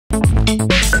This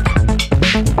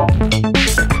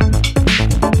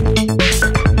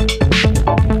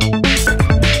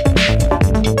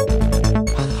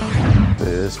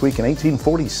week in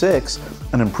 1846,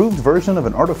 an improved version of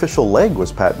an artificial leg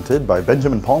was patented by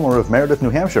Benjamin Palmer of Meredith, New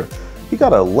Hampshire. He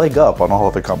got a leg up on all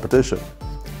of the competition.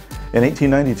 In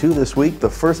 1892 this week, the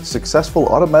first successful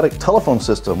automatic telephone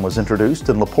system was introduced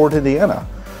in LaPorte, Indiana.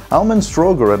 Almond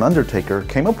Stroger, an undertaker,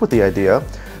 came up with the idea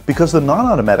because the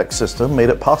non-automatic system made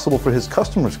it possible for his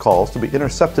customers' calls to be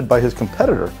intercepted by his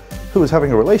competitor, who was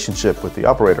having a relationship with the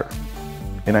operator.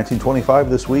 In 1925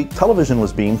 this week, television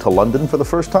was beamed to London for the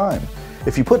first time.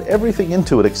 If you put everything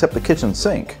into it except the kitchen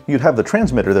sink, you'd have the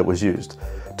transmitter that was used.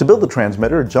 To build the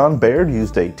transmitter, John Baird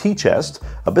used a tea chest,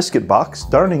 a biscuit box,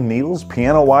 darning needles,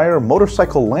 piano wire,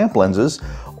 motorcycle lamp lenses,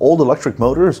 old electric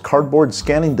motors, cardboard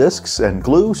scanning discs, and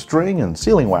glue, string, and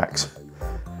sealing wax.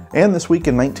 And this week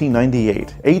in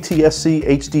 1998, ATSC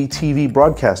HDTV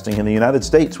broadcasting in the United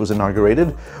States was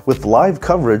inaugurated with live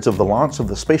coverage of the launch of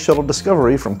the Space Shuttle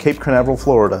Discovery from Cape Canaveral,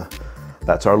 Florida.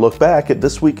 That's our look back at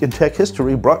This Week in Tech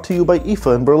History, brought to you by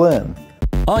IFA in Berlin.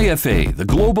 IFA, the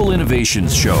Global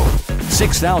Innovations Show.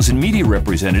 6,000 media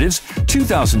representatives,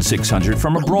 2,600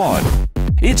 from abroad.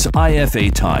 It's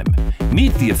IFA time.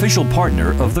 Meet the official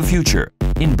partner of the future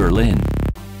in Berlin.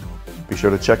 Be sure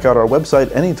to check out our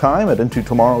website anytime at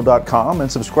intotomorrow.com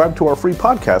and subscribe to our free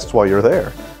podcasts while you're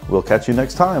there. We'll catch you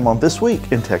next time on This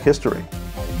Week in Tech History.